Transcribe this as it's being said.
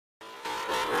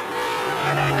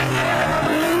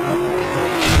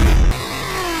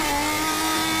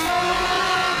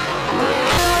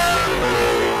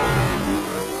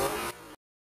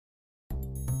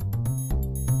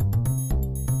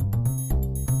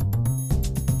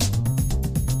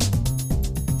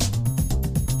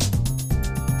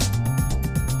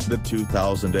The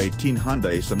 2018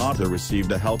 Hyundai Sonata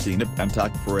received a healthy nip and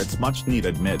tuck for its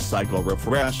much-needed mid-cycle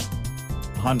refresh.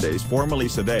 Hyundai's formerly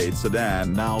sedate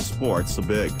sedan now sports a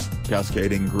big,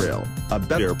 cascading grille, a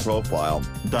better profile,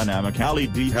 dynamic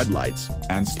LED headlights,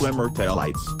 and slimmer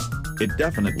taillights. It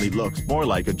definitely looks more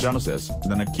like a Genesis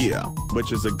than a Kia,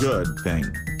 which is a good thing.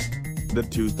 The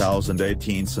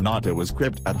 2018 Sonata was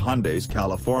equipped at Hyundai's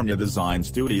California design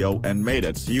studio and made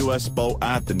its US debut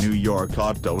at the New York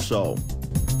Auto Show.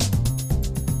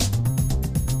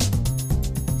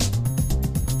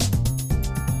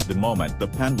 The moment the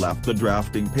pen left the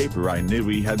drafting paper, I knew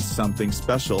we had something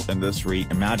special in this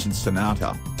reimagined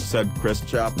Sonata, said Chris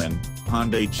Chapman,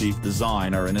 Hyundai chief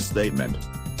designer in a statement.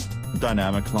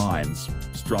 Dynamic lines,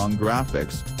 strong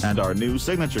graphics, and our new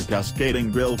signature cascading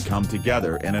grille come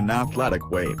together in an athletic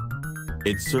way.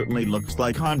 It certainly looks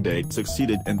like Hyundai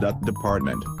succeeded in that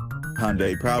department.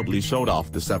 Hyundai proudly showed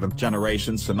off the 7th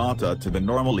generation Sonata to the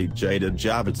normally jaded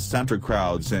Javits Center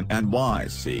crowds in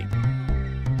NYC.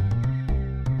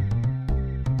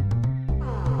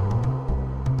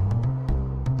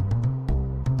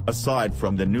 Aside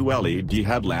from the new LED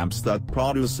headlamps that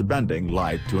produce a bending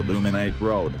light to illuminate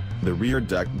road, the rear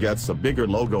deck gets a bigger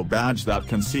logo badge that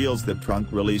conceals the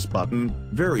trunk release button.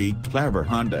 Very clever,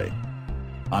 Hyundai.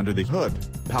 Under the hood,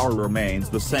 power remains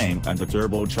the same and the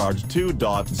turbocharged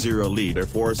 2.0-liter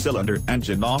 4-cylinder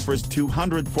engine offers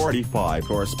 245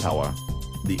 horsepower.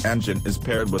 The engine is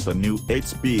paired with a new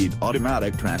 8-speed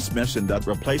automatic transmission that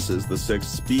replaces the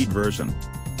 6-speed version.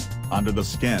 Under the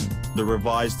skin, the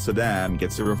revised sedan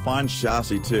gets a refined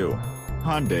chassis too.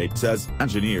 Hyundai says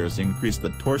engineers increased the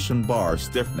torsion bar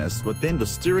stiffness within the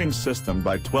steering system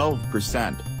by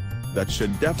 12%. That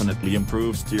should definitely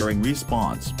improve steering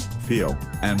response, feel,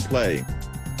 and play.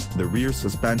 The rear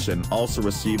suspension also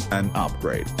received an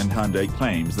upgrade, and Hyundai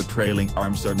claims the trailing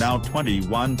arms are now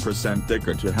 21%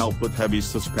 thicker to help with heavy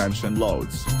suspension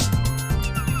loads.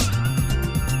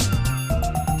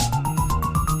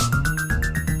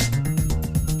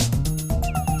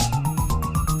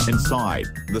 Inside,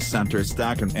 the center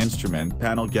stack and instrument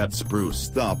panel get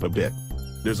spruced up a bit.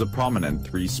 There's a prominent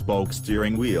 3-spoke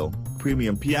steering wheel,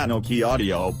 premium piano key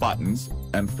audio buttons,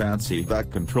 and fancy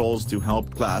VEC controls to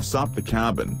help class up the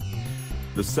cabin.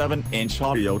 The 7-inch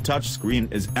audio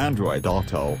touchscreen is Android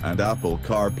Auto and Apple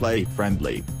CarPlay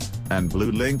friendly. And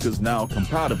Blue Link is now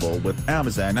compatible with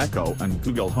Amazon Echo and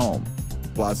Google Home.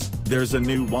 Plus, there's a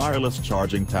new wireless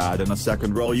charging pad and a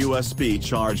second-row USB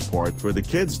charge port for the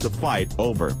kids to fight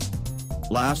over.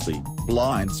 Lastly,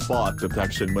 blind spot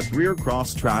detection with rear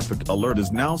cross-traffic alert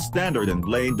is now standard, and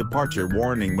lane departure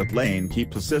warning with lane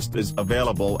keep assist is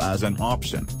available as an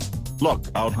option. Look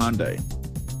out, Hyundai.